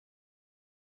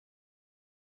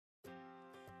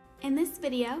In this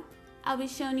video, I'll be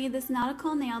showing you this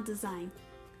nautical nail design.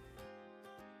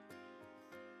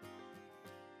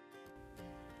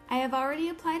 I have already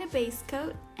applied a base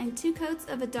coat and 2 coats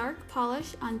of a dark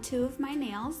polish on 2 of my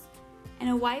nails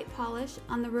and a white polish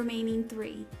on the remaining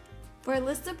 3. For a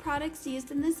list of products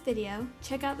used in this video,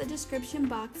 check out the description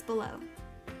box below.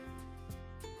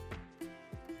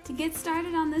 To get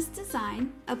started on this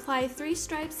design, apply 3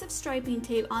 stripes of striping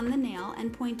tape on the nail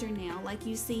and pointer nail like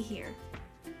you see here.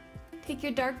 Take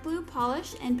your dark blue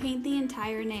polish and paint the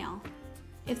entire nail.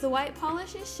 If the white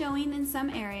polish is showing in some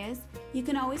areas, you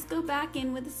can always go back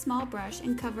in with a small brush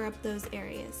and cover up those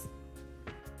areas.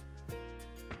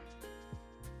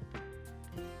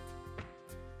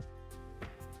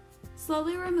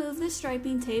 Slowly remove the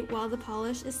striping tape while the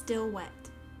polish is still wet.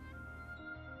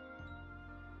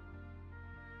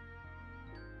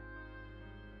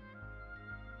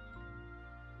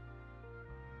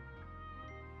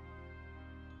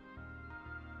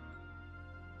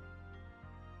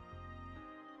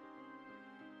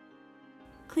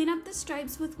 Clean up the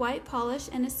stripes with white polish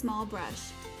and a small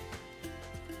brush.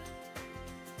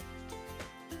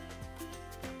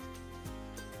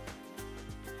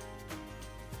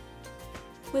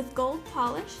 With gold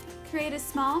polish, create a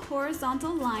small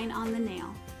horizontal line on the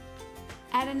nail.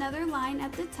 Add another line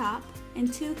at the top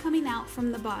and 2 coming out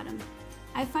from the bottom.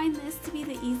 I find this to be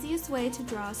the easiest way to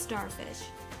draw a starfish.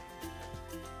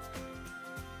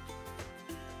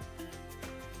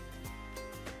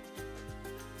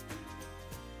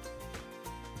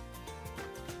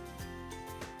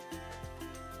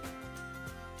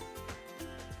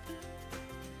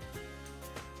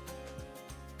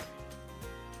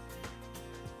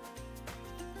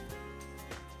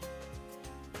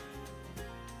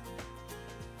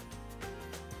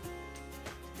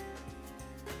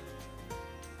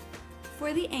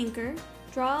 For the anchor,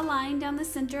 draw a line down the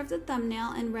center of the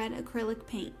thumbnail in red acrylic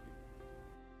paint.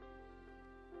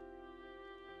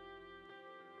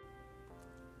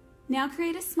 Now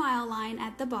create a smile line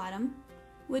at the bottom,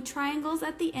 with triangles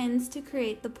at the ends to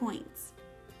create the points.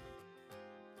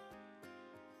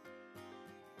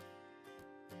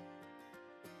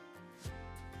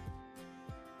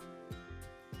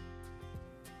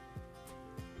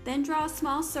 Then draw a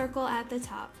small circle at the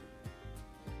top.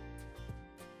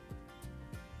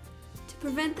 To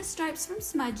prevent the stripes from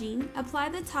smudging, apply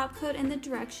the top coat in the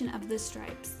direction of the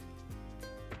stripes.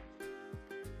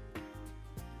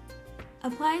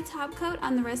 Apply a top coat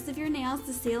on the rest of your nails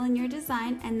to seal in your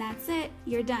design, and that's it,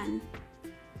 you're done.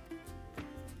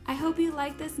 I hope you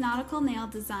like this nautical nail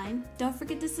design. Don't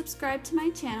forget to subscribe to my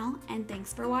channel, and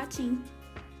thanks for watching.